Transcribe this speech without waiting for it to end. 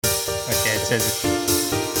Okay, it says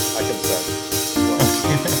I consent.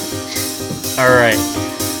 All right.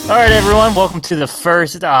 All right, everyone. Welcome to the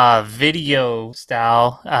first video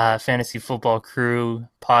style fantasy football crew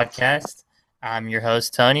podcast. I'm your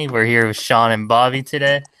host, Tony. We're here with Sean and Bobby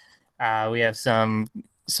today. We have some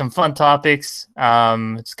fun topics.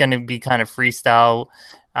 It's going to be kind of freestyle.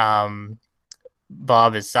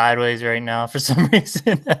 Bob is sideways right now for some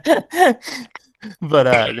reason.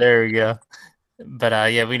 But there we go.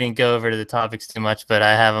 But yeah, we didn't go over to the topics too much, but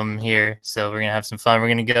I have them here, so we're gonna have some fun. We're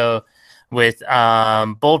gonna go with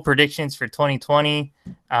bold predictions for 2020.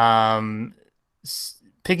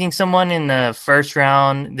 Picking someone in the first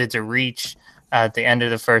round that's a reach at the end of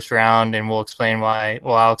the first round, and we'll explain why.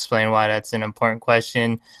 Well, I'll explain why that's an important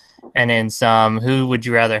question. And then some who would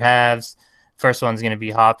you rather have? First one's gonna be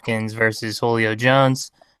Hopkins versus Julio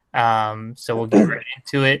Jones. So we'll get right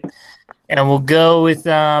into it. And we'll go with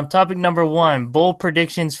topic number one, bold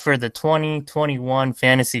predictions for the 2021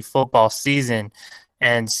 fantasy football season.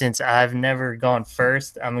 And since I've never gone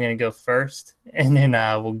first, I'm going to go first, and then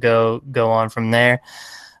we'll go on from there.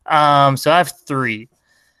 So I have three.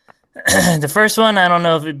 The first one, I don't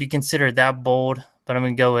know if it'd be considered that bold, but I'm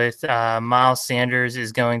going to go with Miles Sanders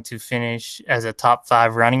is going to finish as a top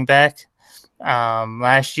 5 running back.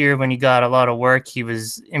 Last year when he got a lot of work, he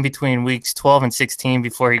was in between weeks 12 and 16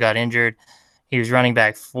 before he got injured. He was running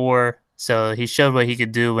back 4, so he showed what he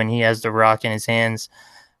could do when he has the rock in his hands.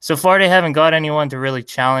 So far, they haven't got anyone to really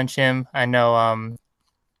challenge him. I know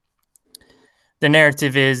the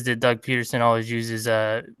narrative is that Doug Peterson always uses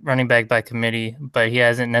a running back by committee, but he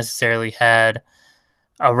hasn't necessarily had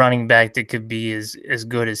a running back that could be as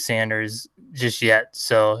good as Sanders just yet.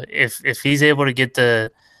 So if he's able to get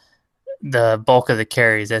the bulk of the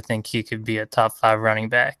carries, I think he could be a top 5 running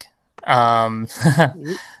back.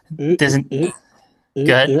 Doesn't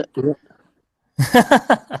good.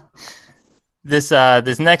 This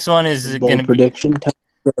next one is going to be prediction.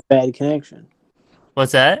 Bad connection.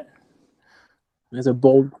 What's that? There's a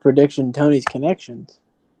bold prediction. Tony's connections,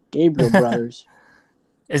 Gabriel brothers.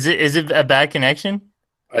 Is it a bad connection?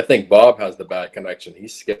 I think Bob has the bad connection.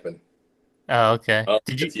 He's skipping. Oh, okay.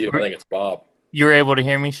 Did you? I think it's Bob. You were able to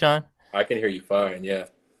hear me, Sean? I can hear you fine. Yeah.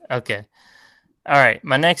 Okay. All right.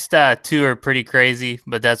 My next 2 are pretty crazy,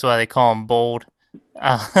 but that's why they call them bold.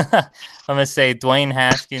 I'm going to say Dwayne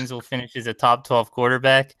Haskins will finish as a top 12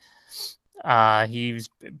 quarterback. He was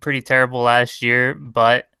pretty terrible last year,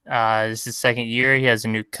 but this is his second year. He has a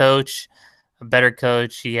new coach, a better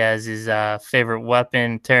coach. He has his favorite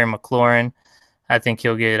weapon, Terry McLaurin. I think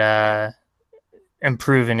he'll get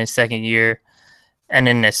improve in his second year. And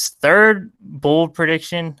in this third bold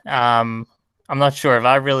prediction, I'm not sure if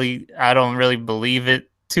I don't really believe it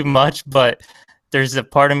too much, but there's a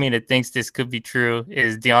part of me that thinks this could be true,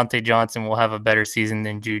 is Deontay Johnson will have a better season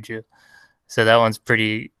than Juju. So that one's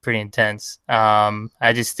pretty intense.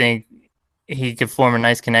 I just think he could form a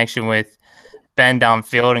nice connection with Ben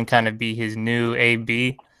downfield and kind of be his new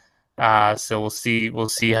AB. So we'll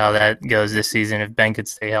see how that goes this season if Ben could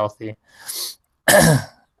stay healthy.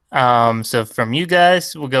 So from you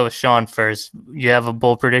guys, we'll go with Sean first. You have a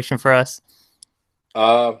bold prediction for us?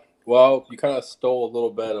 Well, you kind of stole a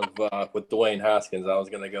little bit of with Dwayne Haskins. I was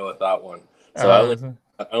going to go with that one. So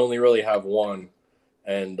I only really have one,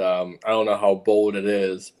 and I don't know how bold it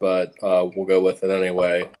is, but we'll go with it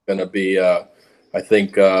anyway. It's going to be, I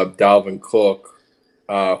think Dalvin Cook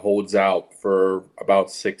holds out for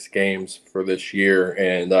about 6 games for this year,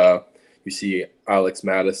 and you see Alex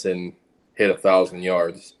Madison hit 1,000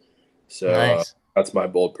 yards. So nice. That's my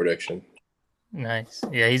bold prediction. Nice.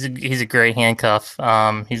 Yeah, he's a great handcuff.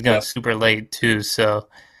 He's going super late too, so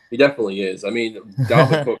he definitely is. I mean,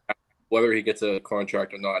 Dalvin Cook, whether he gets a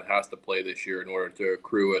contract or not, has to play this year in order to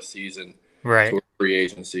accrue a season to free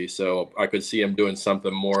agency. So I could see him doing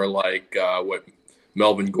something more like what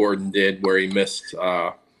Melvin Gordon did, where he missed.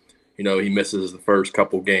 He misses the first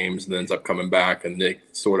couple games and ends up coming back, and they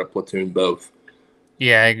sort of platoon both.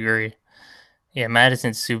 Yeah, I agree. Yeah,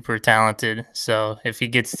 Madison's super talented, so if he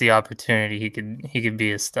gets the opportunity, he could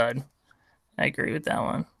be a stud. I agree with that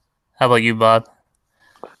one. How about you, Bob?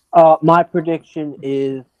 My prediction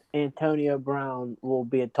is Antonio Brown will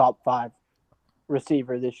be a top 5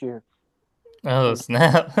 receiver this year. Oh,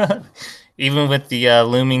 snap. Even with the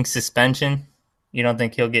looming suspension, you don't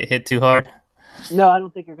think he'll get hit too hard? No, I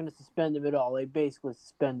don't think you're going to suspend him at all. They basically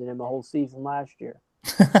suspended him a whole season last year.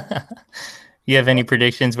 You have any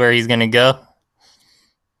predictions where he's going to go?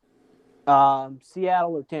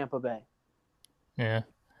 Seattle or Tampa Bay. Yeah.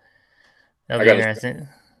 That'll be interesting.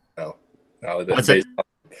 No,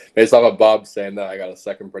 based off of Bob saying that, I got a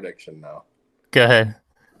second prediction now. Go ahead.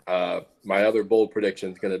 My other bold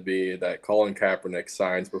prediction is going to be that Colin Kaepernick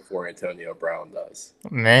signs before Antonio Brown does.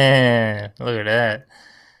 Man, look at that.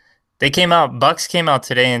 Bucks came out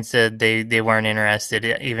today and said they weren't interested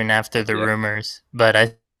even after the rumors. But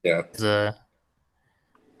I think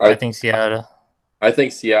Seattle. I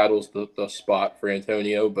think Seattle's the spot for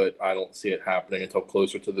Antonio, but I don't see it happening until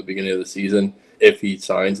closer to the beginning of the season. If he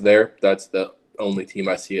signs there, that's the only team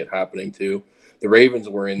I see it happening to. The Ravens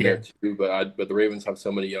were in there too, but the Ravens have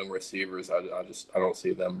so many young receivers. I don't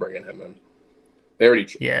see them bringing him in. They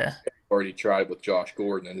already tried with Josh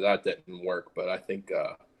Gordon, and that didn't work. But I think,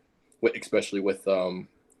 especially with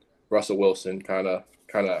Russell Wilson, kind of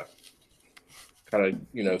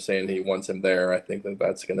saying he wants him there, I think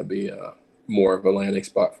that's going to be more of a landing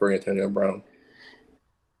spot for Antonio Brown.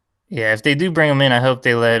 Yeah, if they do bring him in, I hope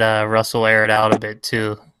they let Russell air it out a bit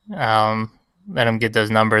too. Let him get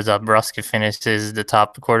those numbers up. Russ could finish as the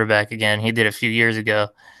top quarterback again. He did a few years ago,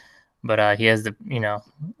 but he has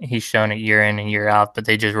he's shown it year in and year out, but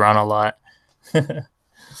they just run a lot.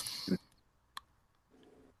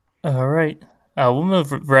 All right. We'll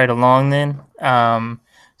move right along then.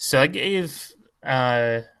 So I gave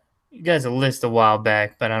you guys a list a while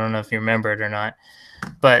back, but I don't know if you remember it or not.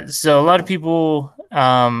 But so a lot of people,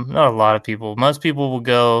 not a lot of people, most people will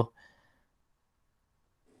go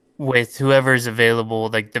with whoever's available,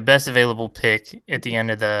 like the best available pick at the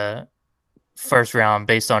end of the first round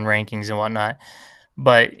based on rankings and whatnot.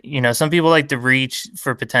 But, some people like to reach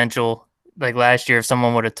for potential. Like last year, if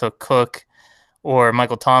someone would have took Cook or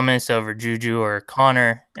Michael Thomas over Juju or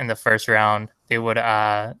Connor in the first round, it would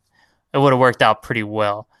have worked out pretty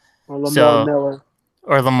well. Or Lamar Miller.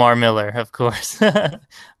 Or Lamar Miller, of course.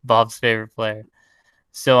 Bob's favorite player.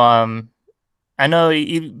 So, I know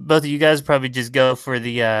both of you guys probably just go for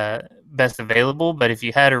the best available, but if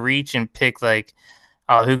you had to reach and pick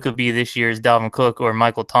who could be this year's Dalvin Cook or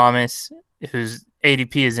Michael Thomas, whose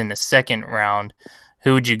ADP is in the second round,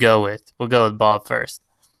 who would you go with? We'll go with Bob first.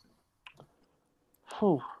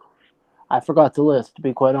 I forgot the list, to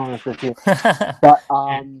be quite honest with you. But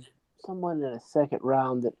someone in the second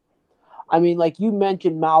round like you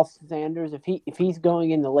mentioned, Miles Sanders. If he's going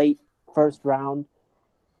in the late first round,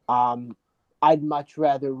 I'd much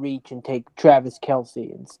rather reach and take Travis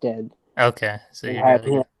Kelce instead. Okay, so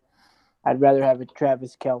I'd rather have a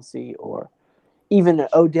Travis Kelce or even an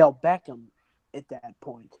Odell Beckham at that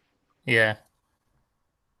point. Yeah.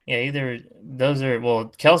 Yeah, either those are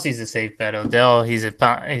Kelsey's a safe bet. Odell, he's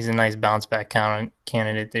a nice bounce back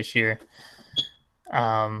candidate this year.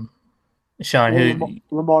 Sean,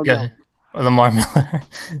 Lamar Miller. Lamar Miller.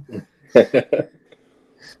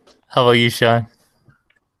 How about you, Sean?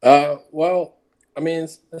 Well,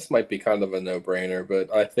 this might be kind of a no-brainer,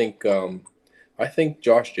 but I think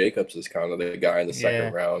Josh Jacobs is kind of the guy in the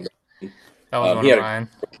second round. That was one of mine.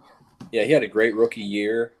 He had a great rookie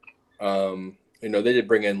year. They did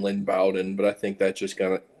bring in Lynn Bowden, but I think that's just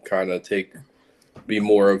gonna kind of be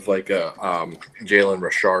more of like a Jalen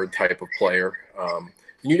Richard type of player.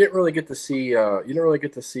 You didn't really get to see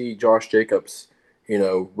Josh Jacobs,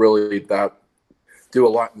 really do a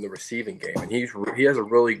lot in the receiving game, and he has a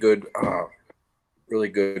really good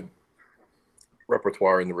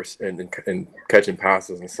repertoire in catching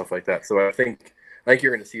passes and stuff like that. So I think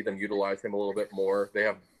you're going to see them utilize him a little bit more. They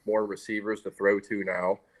have more receivers to throw to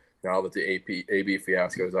now that the AB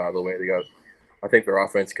fiasco is out of the way. I think their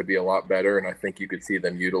offense could be a lot better, and I think you could see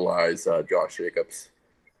them utilize Josh Jacobs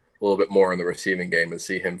a little bit more in the receiving game and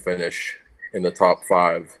see him finish in the top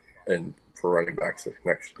 5 and for running backs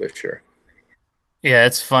this year. Yeah,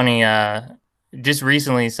 it's funny. Just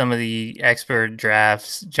recently, some of the expert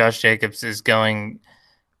drafts, Josh Jacobs is going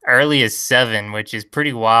early as 7, which is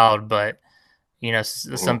pretty wild. But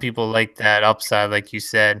some people like that upside, like you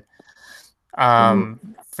said.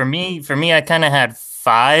 For me, I kind of had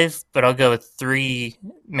 5, but I'll go with 3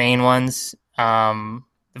 main ones. The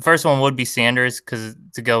first one would be Sanders, because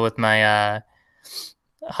to go with my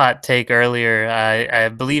hot take earlier, I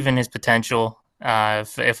believe in his potential.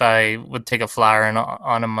 If I would take a flyer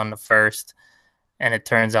on him on the first, and it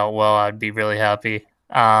turns out well, I'd be really happy.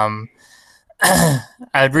 I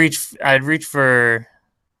might reach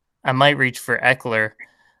for Eckler,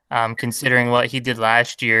 considering what he did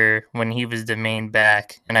last year when he was the main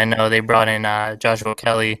back, and I know they brought in Joshua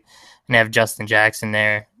Kelly and have Justin Jackson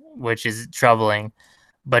there, which is troubling.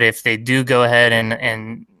 But if they do go ahead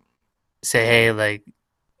and say, hey,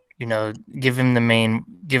 give him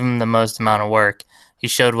the most amount of work. He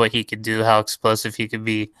showed what he could do, how explosive he could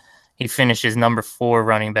be. He finished as number 4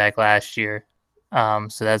 running back last year. So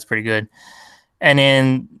that's pretty good. And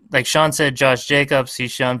then, like Sean said, Josh Jacobs,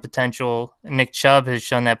 he's shown potential. Nick Chubb has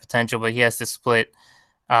shown that potential, but he has to split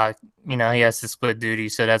He has to split duty,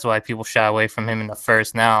 so that's why people shy away from him in the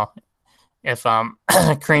first. Now, if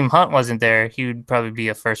Kareem Hunt wasn't there, he would probably be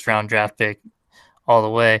a first-round draft pick all the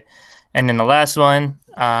way. And then the last one,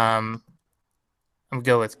 I'm going to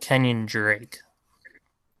go with Kenyon Drake,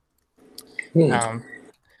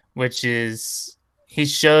 which is he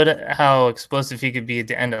showed how explosive he could be at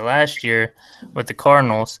the end of last year with the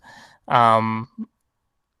Cardinals. But,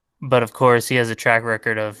 of course, he has a track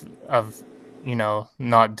record of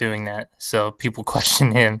not doing that. So people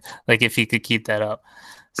question him, like, if he could keep that up.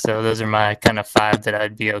 So those are my kind of 5 that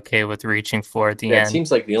I'd be okay with reaching for at the end. It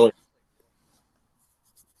seems like the only.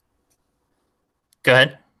 Go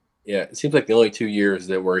ahead. Yeah, it seems like the only 2 years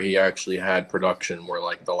where he actually had production were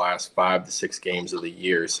like the last 5 to 6 games of the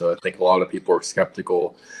year. So I think a lot of people are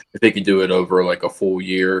skeptical if he could do it over like a full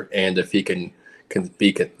year, and if he can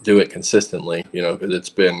do it consistently.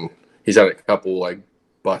 Because he's had a couple like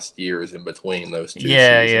bust years in between those 2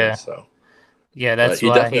 seasons. Yeah. So that's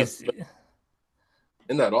why he's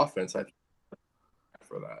in that offense. I think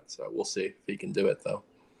for that. So we'll see if he can do it though.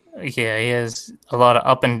 Yeah, he has a lot of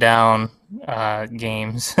up and down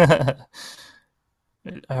games. All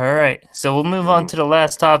right, so we'll move on to the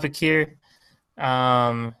last topic here.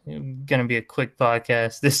 Gonna be a quick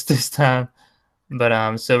podcast this time,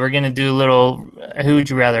 but so we're gonna do a little. Who would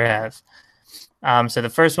you rather have? So the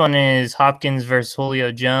first one is Hopkins versus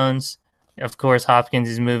Julio Jones. Of course, Hopkins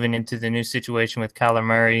is moving into the new situation with Kyler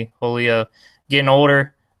Murray. Julio getting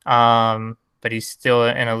older, but he's still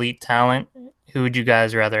an elite talent. Who would you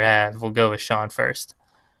guys rather have? We'll go with Sean first.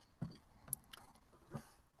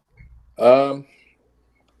 I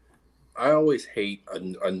always hate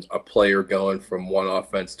a player going from one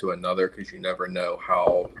offense to another because you never know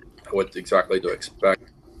what exactly to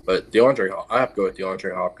expect. But I have to go with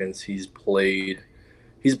DeAndre Hopkins. He's played.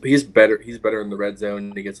 He's better. He's better in the red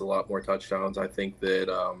zone. He gets a lot more touchdowns. I think that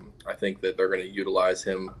they're going to utilize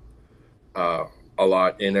him a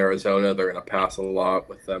lot in Arizona. They're going to pass a lot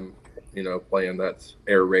with them. Playing that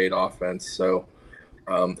air raid offense. So,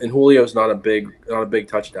 and Julio's not a big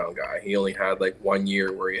touchdown guy. He only had like 1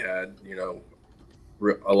 year where he had,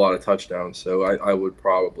 a lot of touchdowns. So I would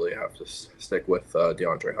probably have to stick with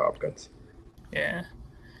DeAndre Hopkins. Yeah.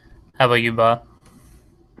 How about you, Bob?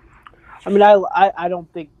 I mean, I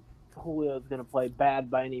don't think Julio's going to play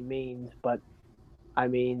bad by any means, but I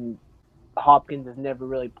mean, Hopkins has never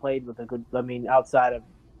really played with a good. I mean, outside of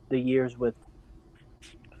the years with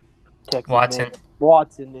Texas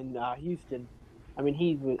Watson in Houston. I mean,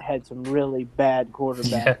 he had some really bad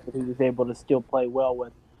quarterbacks that he was able to still play well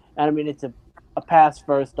with. And I mean, it's a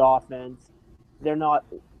pass-first offense.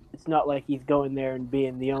 It's not like he's going there and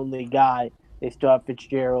being the only guy. They still have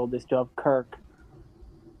Fitzgerald. They still have Kirk.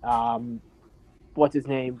 What's his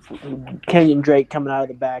name? Kenyon Drake coming out of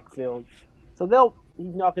the backfield. So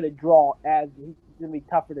he's not going to draw he's going to be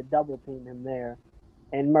tougher to double team him there.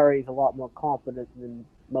 And Murray's a lot more confident than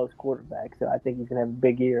most quarterbacks, so I think he's gonna have a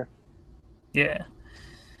big year. Yeah.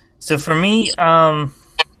 So for me,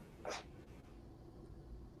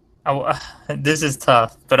 this is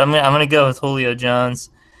tough, but I'm gonna go with Julio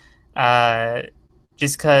Jones,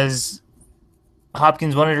 just because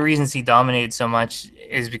Hopkins. One of the reasons he dominated so much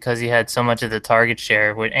is because he had so much of the target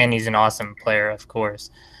share, and he's an awesome player, of course.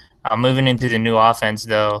 Moving into the new offense,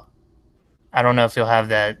 though, I don't know if he'll have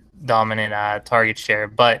that dominant target share,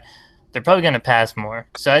 but they're probably going to pass more.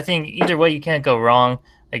 So I think either way, you can't go wrong.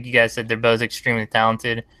 Like you guys said, they're both extremely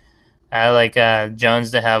talented. I like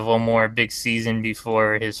Jones to have one more big season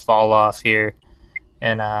before his fall off here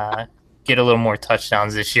and get a little more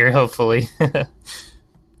touchdowns this year, hopefully. That's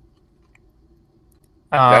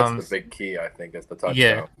the big key, I think, is the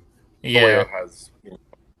touchdown. Yeah. Julio has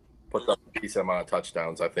put up a decent amount of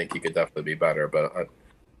touchdowns. I think he could definitely be better, but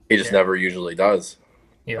he just never usually does.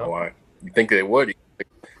 Yeah. You know why? You think they would.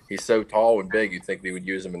 He's so tall and big, you'd think they would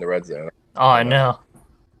use him in the red zone. Oh, I know.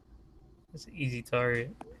 It's an easy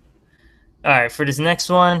target. All right, for this next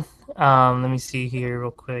one, let me see here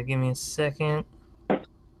real quick. Give me a second.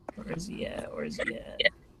 Where is he at?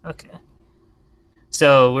 Okay.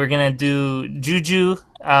 So we're going to do Juju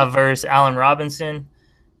versus Allen Robinson.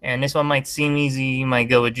 And this one might seem easy. You might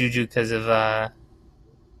go with Juju because of, the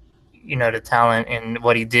talent and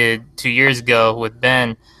what he did 2 years ago with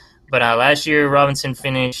Ben. But last year, Robinson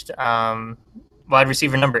finished wide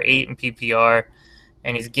receiver number 8 in PPR,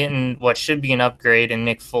 and he's getting what should be an upgrade in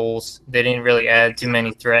Nick Foles. They didn't really add too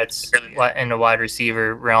many threats in the wide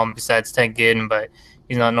receiver realm besides Ted Ginn, but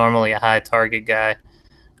he's not normally a high target guy.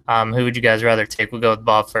 Who would you guys rather take? We'll go with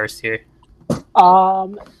Bob first here.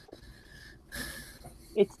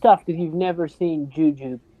 It's tough because you've never seen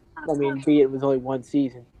Juju, be it was only one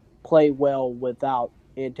season, play well without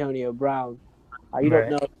Antonio Brown. You don't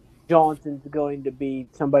Right. know if Johnson's going to be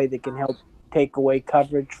somebody that can help take away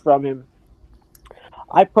coverage from him.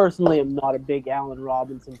 I personally am not a big Allen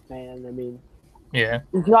Robinson fan. I mean, Yeah.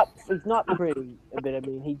 he's not pretty, but I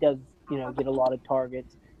mean, he does get a lot of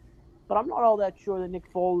targets. But I'm not all that sure that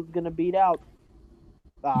Nick Foles is going to beat out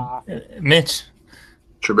Mitch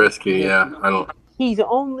Trubisky. Yeah, I don't. He's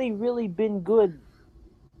only really been good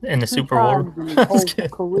in the 2 Super Bowl. times in his whole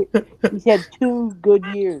career. He's had 2 good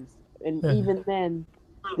years, and even then,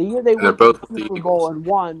 the year they went to the Super Bowl and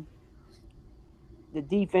won, the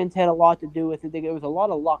defense had a lot to do with it. There was a lot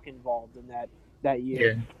of luck involved in that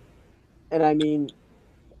year. Yeah. And I mean,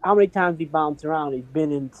 how many times he bounced around? He's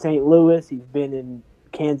been in St. Louis. He's been in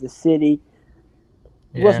Kansas City.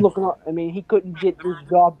 He wasn't looking. I mean, he couldn't get his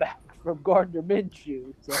job back from Gardner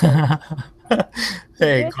Minshew. So.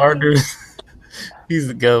 Hey, Gardner, he's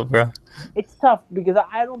the GOAT, bro. It's tough because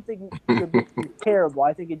I don't think Trubisky's terrible.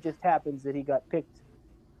 I think it just happens that he got picked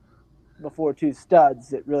before 2 studs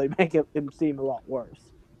that really make him seem a lot worse.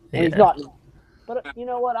 And he's not. But you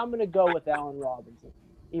know what? I'm going to go with Allen Robinson,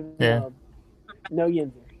 even though no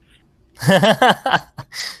Yinzer. How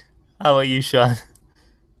about you, Sean?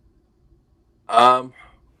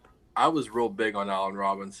 I was real big on Allen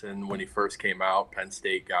Robinson when he first came out, Penn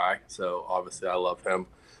State guy. So obviously I love him.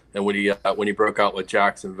 And when he broke out with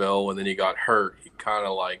Jacksonville and then he got hurt, he kind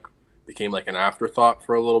of like became like an afterthought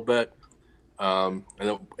for a little bit. And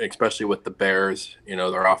then, especially with the Bears,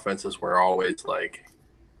 their offenses were always like,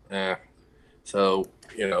 eh. So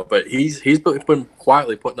but he's been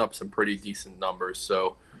quietly putting up some pretty decent numbers.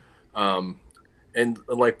 So, and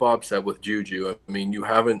like Bob said with Juju, I mean, you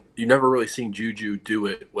never really seen Juju do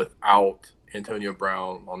it without Antonio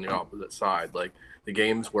Brown on the opposite side. Like the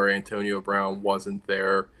games where Antonio Brown wasn't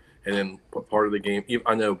there, and then part of the game,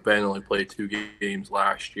 I know Ben only played 2 games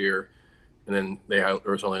last year, and then there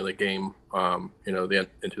was only the game, in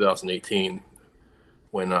 2018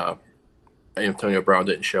 when Antonio Brown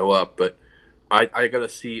didn't show up. But I gotta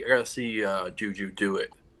see Juju do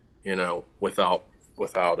it, without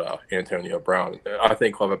Antonio Brown. I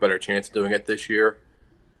think he'll have a better chance of doing it this year.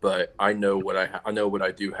 But I know what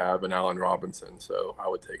I do have in Allen Robinson, so I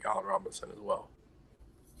would take Allen Robinson as well.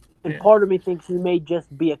 And part of me thinks he may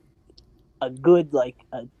just be a good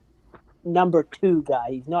a number 2 guy.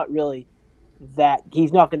 He's not really that.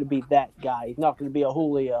 He's not going to be that guy. He's not going to be a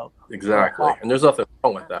Julio. Exactly, and there's nothing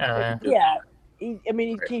wrong with that. He's a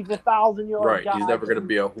 1,000-yard right. guy. He's never going to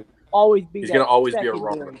be He's going to always be a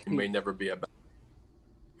runner. He may never be a back.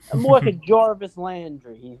 More like a Jarvis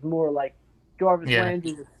Landry. He's more like Jarvis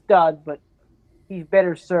Landry's a stud, but he's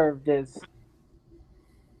better served as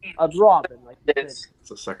a Robin. It's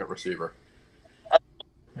a second receiver.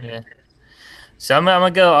 Yeah. So I'm gonna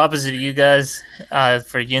go opposite of you guys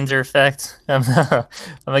for Yinzer effect. I'm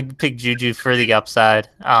gonna pick Juju for the upside.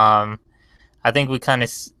 I think we kind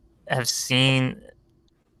of have seen.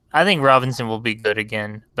 I think Robinson will be good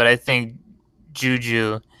again, but I think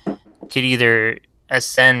Juju could either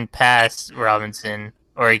ascend past Robinson,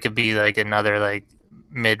 or he could be like another like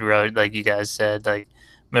mid-road, like you guys said, like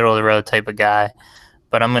middle of the road type of guy.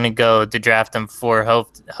 But I'm gonna go to draft him for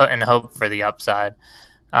hope for the upside.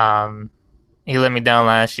 He let me down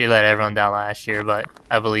last year, let everyone down last year, but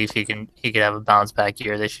I believe he could have a bounce back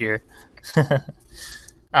year this year.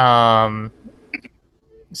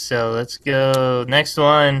 So let's go next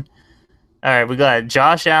one. All right, we got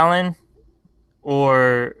Josh Allen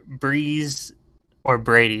or Breeze or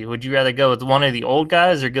Brady. Would you rather go with one of the old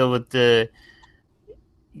guys or go with the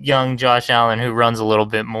young Josh Allen who runs a little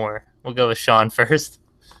bit more? We'll go with Sean first.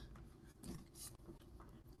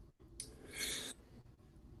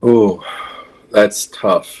 Ooh, that's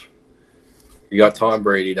tough. You got Tom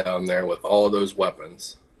Brady down there with all of those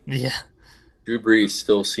weapons. Yeah. Drew Brees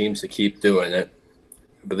still seems to keep doing it,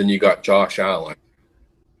 but then you got Josh Allen.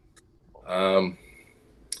 I'm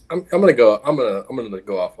gonna go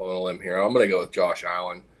off on a limb here. I'm gonna go with Josh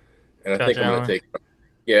Allen, and I think I'm gonna take.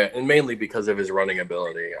 Yeah, and mainly because of his running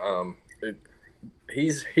ability.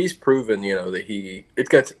 He's proven that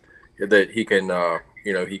he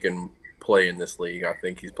can play in this league. I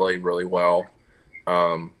think he's played really well.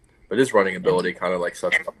 But his running ability kind of like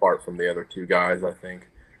sets him apart from the other 2 guys, I think.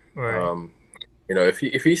 Right.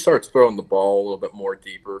 If he starts throwing the ball a little bit more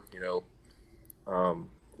deeper,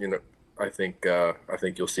 I think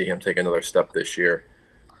you'll see him take another step this year.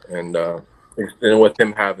 And with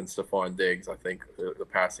him having Stephon Diggs, I think the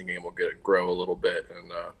passing game will grow a little bit.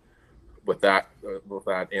 And with that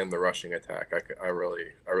and the rushing attack, I'd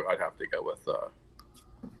have to go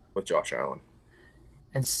with Josh Allen.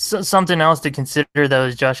 And something else to consider, though,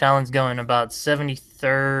 is Josh Allen's going about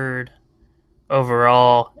 73rd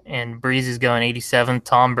overall, and Breeze is going 87.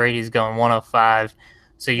 Tom Brady's going 105.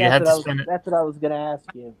 So you have to spend. That's what I was gonna ask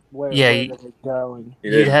you. Where Yeah, they're going?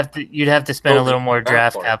 you'd have to spend a little more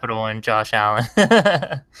draft part. capital on Josh Allen.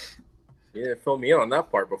 Yeah, fill me in on that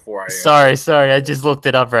part before I answer. Sorry, I just looked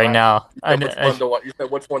it up right now. You said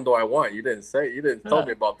which one do I want? You didn't tell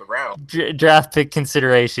me about the round. Draft pick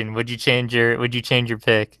consideration. Would you change your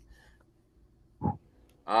pick?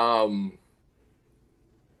 Yeah,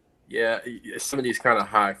 70 is kind of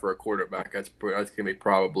high for a quarterback. That's gonna be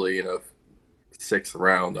probably 6th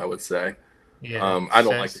round, I would say. Yeah, I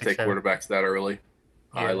don't like to take quarterbacks that early.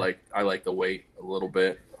 Yeah. I like to wait a little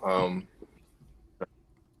bit.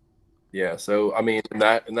 Yeah, so I mean, in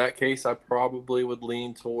that case, I probably would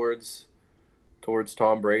lean towards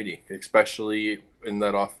Tom Brady, especially in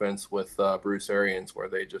that offense with Bruce Arians, where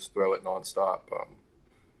they just throw it nonstop.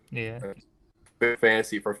 For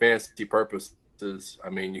fantasy purposes, I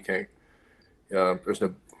mean, you can't. There's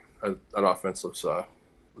no that offense will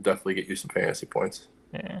definitely get you some fantasy points.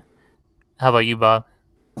 Yeah. How about you, Bob?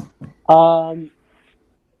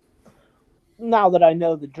 Now that I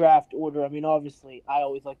know the draft order, I mean, obviously, I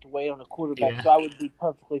always like to wait on a quarterback, so I would be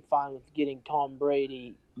perfectly fine with getting Tom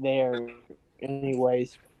Brady there,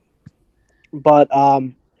 anyways. But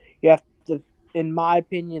you have to, in my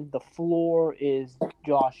opinion, the floor is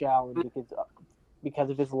Josh Allen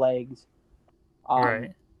because of his legs.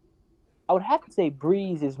 Right. I would have to say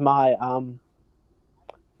Breeze is my.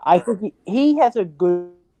 I think he has a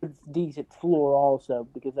good, decent floor also,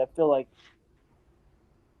 because I feel like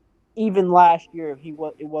even last year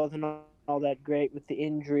it wasn't all that great with the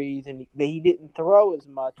injuries, and he didn't throw as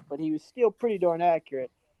much, but he was still pretty darn accurate.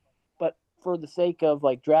 But for the sake of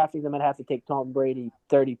like drafting them, I'd have to take Tom Brady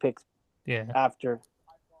 30 picks after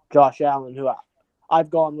Josh Allen, who I've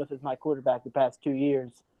gone with as my quarterback the past 2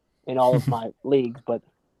 years in all of my leagues, but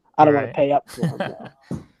I don't want to pay up for him.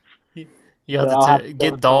 You have to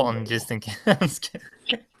get Dalton just in case.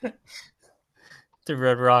 The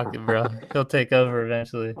Red Rocket, bro. He'll take over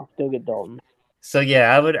eventually. I'll still get Dalton. So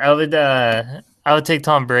yeah, I would take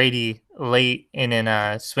Tom Brady late and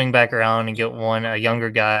then swing back around and get a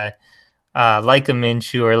younger guy, like a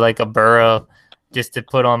Minshew or like a Burrow, just to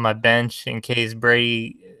put on my bench in case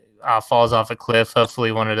Brady falls off a cliff.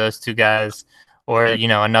 Hopefully, one of those two guys, or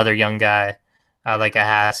another young guy, like a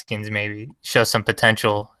Haskins, maybe show some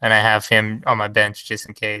potential, and I have him on my bench just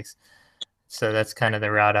in case. So that's kind of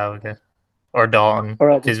the route I would go. Or Dalton,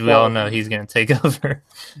 because we all know he's going to take over.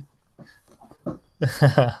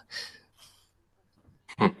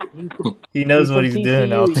 He knows what he's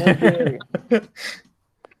doing out there.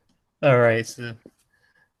 All right, so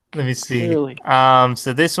let me see.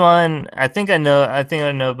 So this one, I think I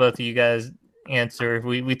know both of you guys' answer.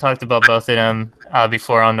 We talked about both of them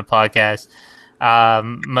before on the podcast.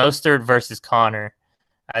 Mostert versus Connor.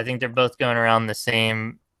 I think they're both going around the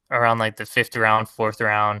same, around like the 5th round, 4th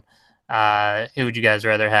round. Who would you guys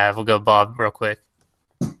rather have? We'll go Bob real quick.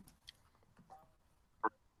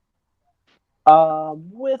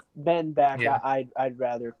 With Ben back, I'd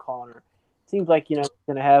rather Connor. Seems like going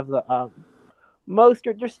to have the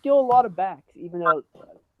Mostert. There's still a lot of backs, even though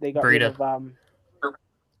they got rid of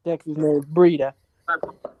Texas native Breida.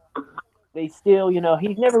 They still,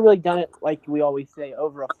 he's never really done it like we always say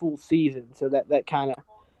over a full season. So that kind of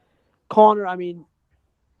Connor. I mean,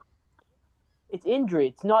 it's injury.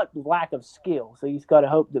 It's not lack of skill. So he's got to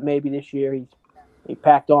hope that maybe this year he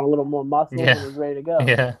packed on a little more muscle and is ready to go.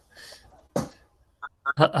 Yeah.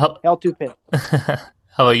 L2 pick.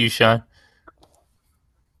 How about you, Sean?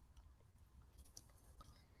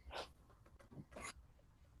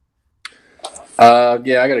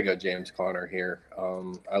 Yeah, I gotta go James Conner here.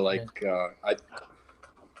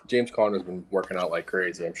 James Conner's been working out like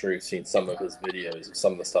crazy. I'm sure you've seen some of his videos,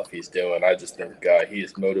 some of the stuff he's doing. I just think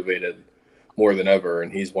he's motivated more than ever,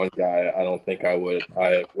 and he's one guy I don't think I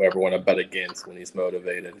ever want to bet against when he's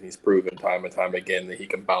motivated. He's proven time and time again that he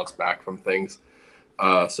can bounce back from things.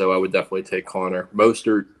 So I would definitely take Conner.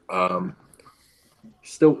 Mostert,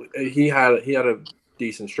 still he had a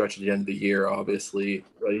decent stretch at the end of the year. Obviously,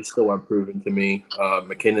 he's still unproven to me.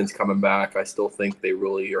 McKinnon's coming back. I still think they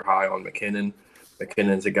really are high on McKinnon.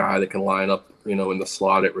 McKinnon's a guy that can line up, in the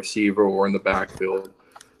slot at receiver or in the backfield.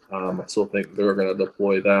 I still think they're going to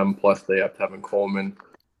deploy them. Plus, they have Tevin Coleman.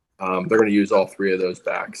 They're going to use all three of those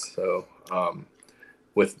backs. So,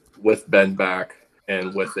 with Ben back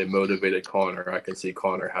and with a motivated Conner, I can see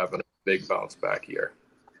Conner having a big bounce back year.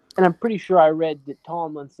 And I'm pretty sure I read that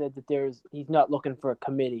Tomlin said that he's not looking for a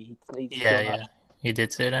committee. He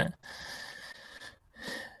did say that.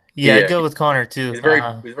 Yeah, I'd go with Conner too. He's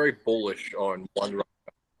very bullish on one.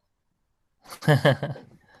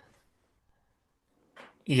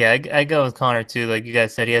 Yeah, I go with Connor too. Like you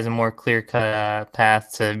guys said, he has a more clear-cut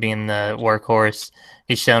path to being the workhorse.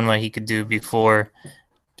 He's shown what he could do before,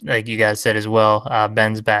 like you guys said as well.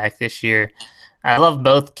 Ben's back this year. I love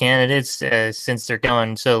both candidates since they're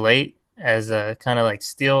going so late as kind of like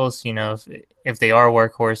steals. You know, if they are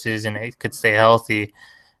workhorses and they could stay healthy,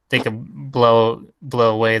 they could blow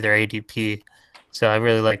away their ADP. So I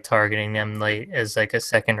really like targeting them late as like a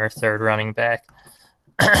second or third running back.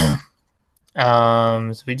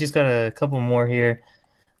 So we just got a couple more here.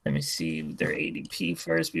 Let me see their ADP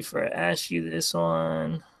first before I ask you this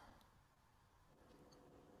one.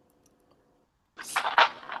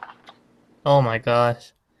 Oh my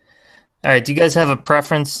gosh. All right, do you guys have a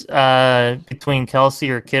preference between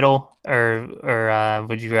Kelsey or Kittle, or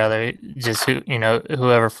would you rather just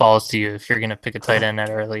whoever falls to you if you're gonna pick a tight end that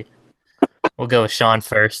early? We'll go with Sean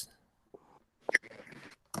first.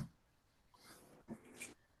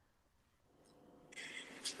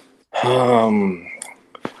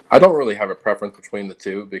 I don't really have a preference between the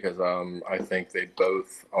two because I think they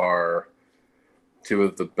both are two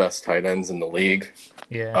of the best tight ends in the league.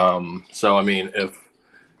 Yeah. So I mean, if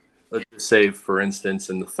let's just say, for instance,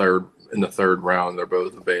 in the third round, they're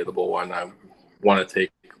both available, and I want to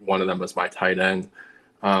take one of them as my tight end.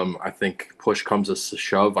 I think push comes to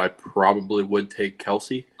shove, I probably would take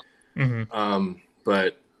Kelsey. Mm-hmm.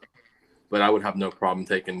 But I would have no problem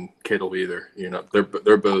taking Kittle either. You know,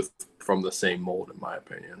 they're both from the same mold, in my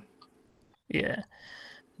opinion. Yeah,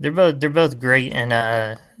 they're both great,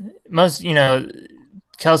 and most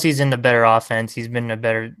Kelsey's in the better offense. He's been a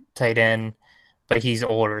better tight end, but he's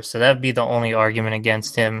older, so that would be the only argument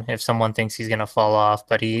against him if someone thinks he's gonna fall off.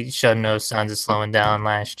 But he showed no signs of slowing down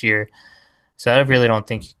last year, so I really don't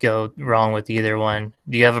think you go wrong with either one.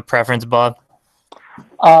 Do you have a preference, Bob?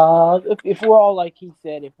 If we're all like he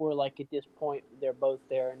said, if we're like at this point, they're both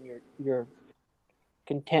there, and you're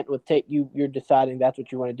content with you're deciding that's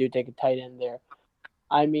what you want to do, take a tight end there.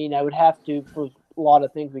 I mean, I would have to, for a lot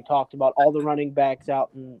of things we talked about, all the running backs out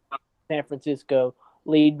in San Francisco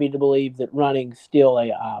lead me to believe that running's still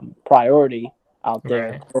a priority out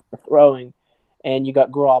there for throwing. And you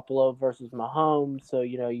got Garoppolo versus Mahomes, so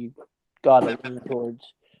you got to lean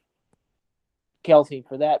towards Kelsey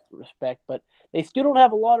for that respect. But they still don't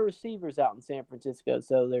have a lot of receivers out in San Francisco,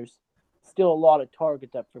 so there's still a lot of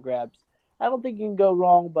targets up for grabs. I don't think you can go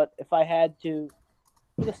wrong, but if I had to,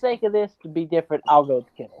 for the sake of this, to be different, I'll go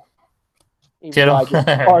with Kittle. Even though I just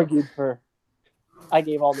argued I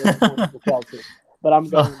gave all the points to Kelsey. But I'm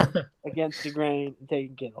going against the grain and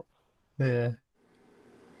taking Kittle. Yeah.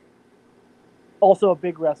 Also a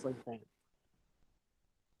big wrestling fan.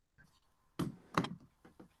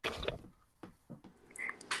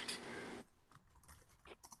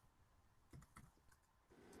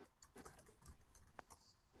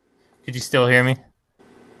 Could you still hear me?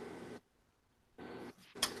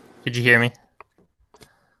 Could you hear me?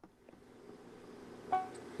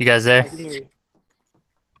 You guys there? I can hear you.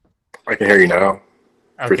 I can hear you now.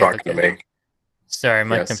 Okay, you're talking to me. Sorry,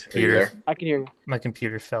 my computer. I can hear you. My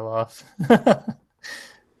computer fell off.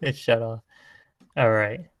 It shut off. All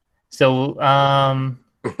right. So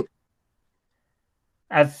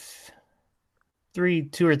I've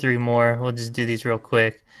two or three more. We'll just do these real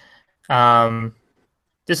quick.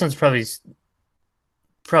 This one's probably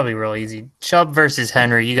real easy. Chubb versus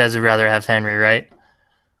Henry. You guys would rather have Henry, right?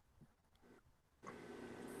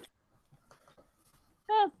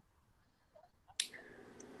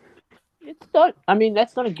 It's not. I mean,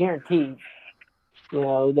 that's not a guarantee.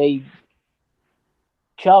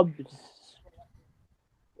 Chubb.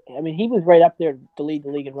 I mean, he was right up there to lead the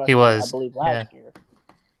league in rushing. He was, I believe, last year.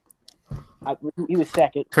 He was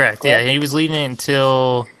second. Correct. Yeah, he was leading it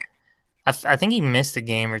until I think he missed a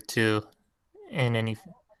game or two in any.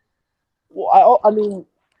 Well, I mean,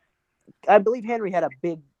 I believe Henry had a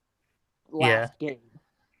big last game.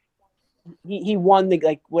 He won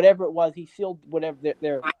whatever it was. He sealed whatever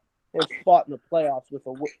their spot in the playoffs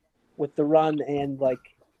with the run and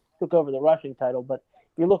took over the rushing title. But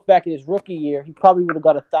if you look back at his rookie year, he probably would have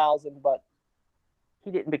got 1,000, but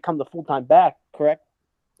he didn't become the full-time back, correct?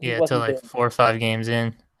 Yeah, until 4 or 5 games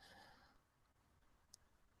in.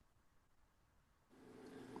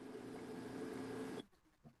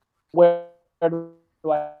 Where do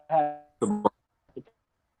I have?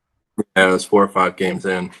 Yeah, it was 4 or 5 games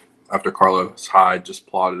in after Carlos Hyde just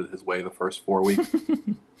plotted his way the first 4 weeks.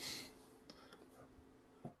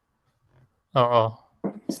 Uh-oh.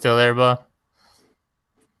 Still there, Bob?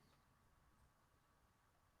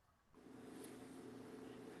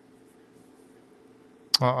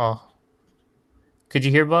 Uh-oh. Could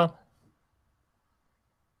you hear Bob?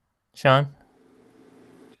 Sean?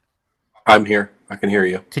 I'm here. I can hear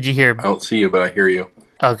you. Could you hear? I don't see you, but I hear you.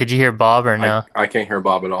 Oh, could you hear Bob or no? I can't hear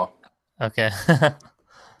Bob at all. Okay.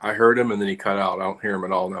 I heard him and then he cut out. I don't hear him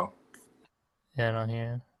at all now. Yeah, I don't hear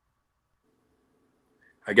him.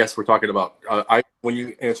 I guess we're talking about. When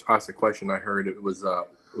you asked the question, I heard it was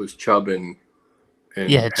Chubb and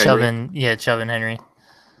yeah, Henry. Chubb and Henry.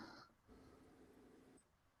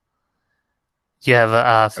 Do you have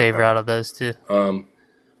a favorite out of those two?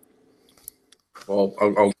 Well,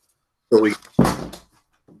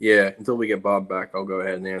 until we get Bob back, I'll go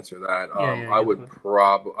ahead and answer that. I would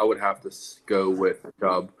have to go with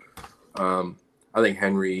Chubb. I think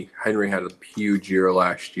Henry had a huge year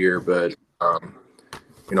last year, but I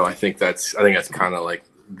think that's kind of like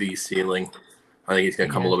the ceiling. I think he's going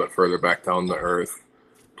to come a little bit further back down to earth.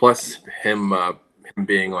 Plus, him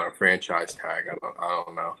being on a franchise tag, I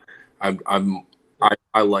don't know.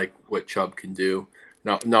 I like what Chubb can do.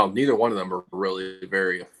 Now, neither one of them are really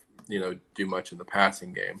very, do much in the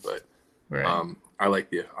passing game, but I like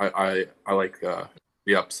the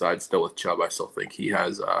upside still with Chubb. I still think he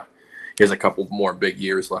has a couple more big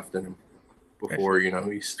years left in him before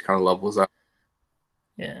he's kind of levels out.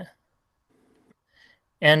 Yeah,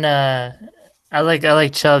 and I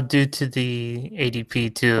like Chubb due to the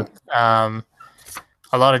ADP too. A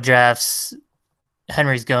lot of drafts,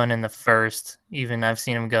 Henry's going in the first. Even I've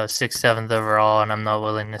seen him go 6th, 7th overall, and I'm not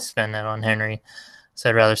willing to spend that on Henry. So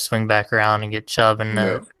I'd rather swing back around and get Chubb in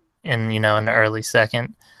the early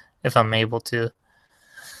second if I'm able to.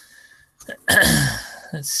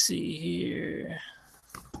 Let's see here.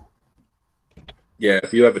 Yeah,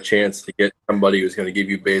 if you have a chance to get somebody who's going to give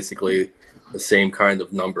you basically the same kind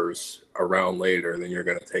of numbers around later, then you're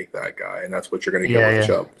going to take that guy, and that's what you're going to get with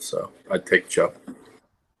Chubb. So I'd take Chubb.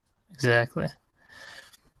 Exactly.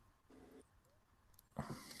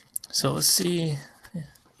 So let's see.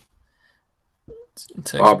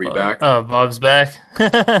 Bob, are you back? Oh, Bob's back.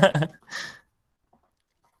 I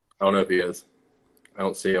don't know if he is. I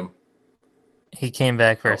don't see him. He came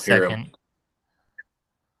back for a second.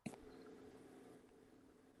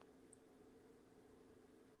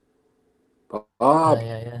 Bob. Oh,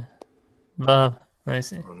 yeah. Bob. Let me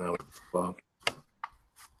see. Oh, no, Bob.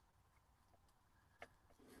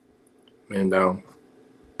 Man down.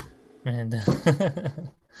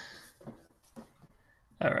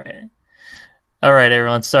 All right,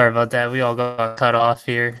 everyone. Sorry about that. We all got cut off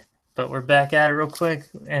here, but we're back at it real quick,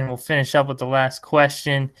 and we'll finish up with the last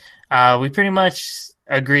question. We pretty much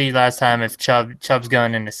agreed last time if Chubb's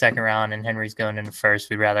going in the second round and Henry's going in the first,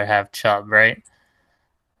 we'd rather have Chubb, right?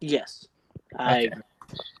 Yes.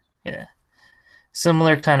 Yeah.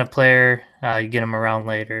 Similar kind of player. You get him around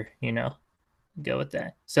later, go with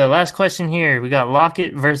that. So last question here. We got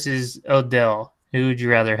Lockett versus Odell. Who would you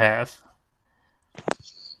rather have?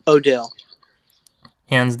 Odell.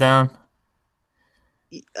 Hands down?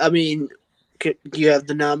 I mean, do you have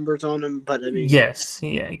the numbers on him? But yes.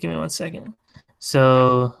 Yeah, give me 1 second.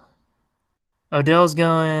 So Odell's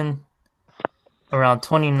going around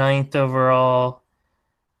 29th overall,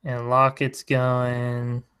 and Lockett's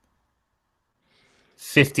going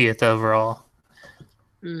 50th overall.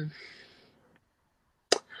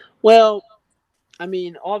 Well,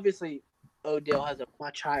 obviously Odell has a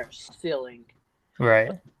much higher ceiling.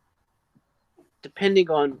 Right. Depending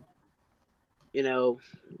on,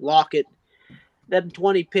 Lockett, them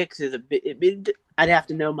 20 picks is a bit. I'd have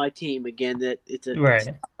to know my team again. That it's a. Right.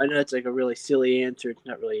 I know it's like a really silly answer. It's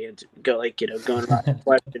not really going around the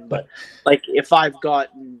question, but like if I've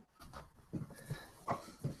gotten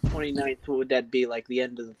 29th, what would that be? Like the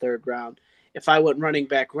end of the third round. If I went running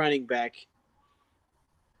back,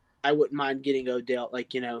 I wouldn't mind getting Odell.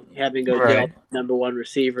 Having Odell number one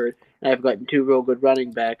receiver. And I've gotten 2 real good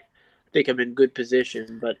running back. I think I'm in good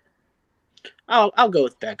position, but I'll go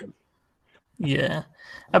with Beckham. Yeah,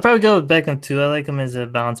 I'd probably go with Beckham too. I like him as a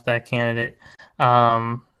bounce back candidate.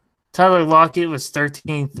 Tyler Lockett was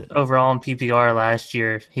 13th overall in PPR last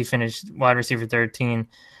year. He finished wide receiver 13,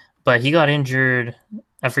 but he got injured.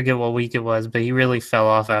 I forget what week it was, but he really fell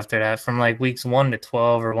off after that from like weeks 1 to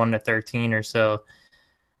 12 or 1 to 13 or so.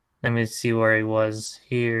 Let me see where he was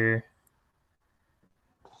here.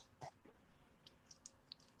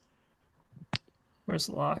 Where's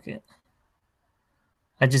Lockett?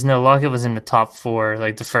 I just know Lockett was in the top 4,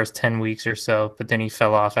 like the first 10 weeks or so, but then he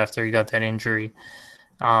fell off after he got that injury.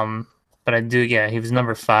 But he was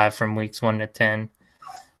number 5 from weeks 1 to 10.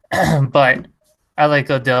 But I like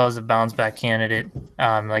Odell as a bounce back candidate.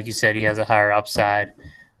 Like you said, he has a higher upside.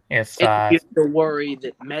 If you have to worry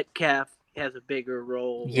that Metcalf has a bigger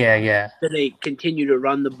role. Yeah. Do they continue to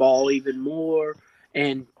run the ball even more?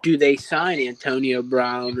 And do they sign Antonio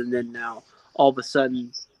Brown? And then now all of a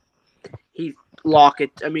sudden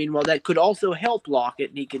Lockett. I mean, well, that could also help Lockett,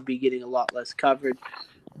 and he could be getting a lot less coverage.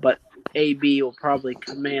 But AB will probably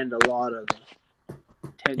command a lot of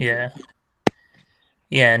attention.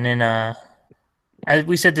 Yeah, and then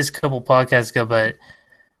we said this a couple podcasts ago, but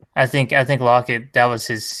I think Lockett, that was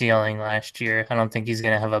his ceiling last year. I don't think he's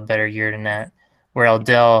gonna have a better year than that. Where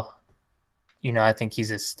Odell, I think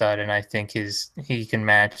he's a stud, and I think he can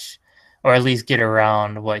match or at least get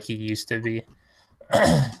around what he used to be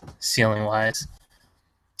ceiling wise.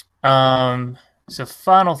 So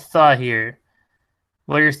final thought here.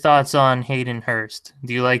 What are your thoughts on Hayden Hurst?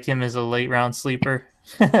 Do you like him as a late round sleeper?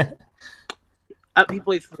 He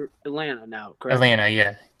plays for Atlanta now, correct? Atlanta,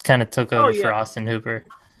 yeah. Kind of took over for Austin Hooper.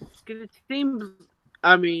 It seems,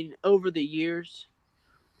 I mean, over the years,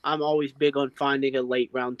 I'm always big on finding a late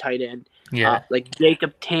round tight end. Yeah. Like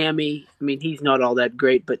Jacob Tamme. I mean, he's not all that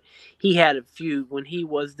great, but he had a few when he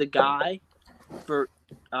was the guy for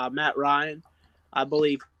Matt Ryan. I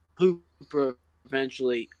believe Hooper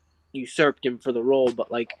eventually usurped him for the role, but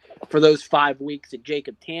like for those 5 weeks that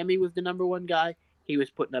Jacob Tamme was the number one guy, he was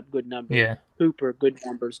putting up good numbers. Yeah. Hooper, good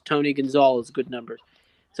numbers. Tony Gonzalez, good numbers.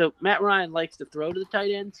 So Matt Ryan likes to throw to the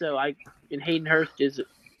tight end. So and Hayden Hurst is,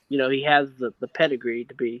 he has the pedigree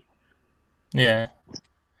to be. Yeah.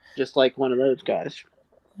 Just like one of those guys.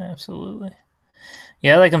 Absolutely.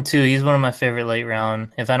 Yeah, I like him too. He's one of my favorite late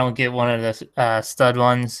round. If I don't get one of the stud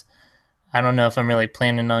ones, I don't know if I'm really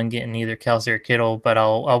planning on getting either Kelsey or Kittle, but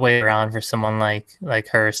I'll wait around for someone like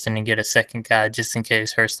Hurst and then get a second guy just in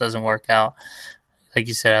case Hurst doesn't work out. Like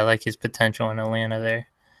you said, I like his potential in Atlanta there.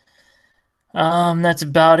 That's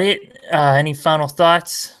about it. Any final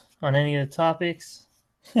thoughts on any of the topics?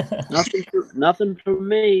 Nothing for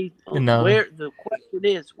me. No. The question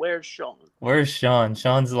is, where's Sean? Where's Sean?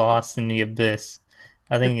 Sean's lost in the abyss.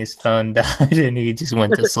 I think his phone died and he just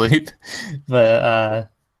went to sleep. But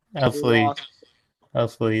hopefully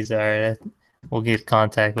he's all right. We'll get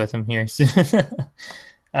contact with him here soon.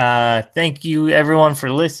 Thank you everyone for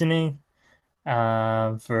listening.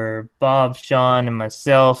 For Bob, Sean, and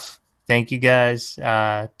myself, thank you guys.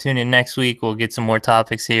 Tune in next week. We'll get some more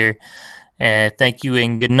topics here. And thank you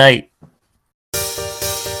and good night.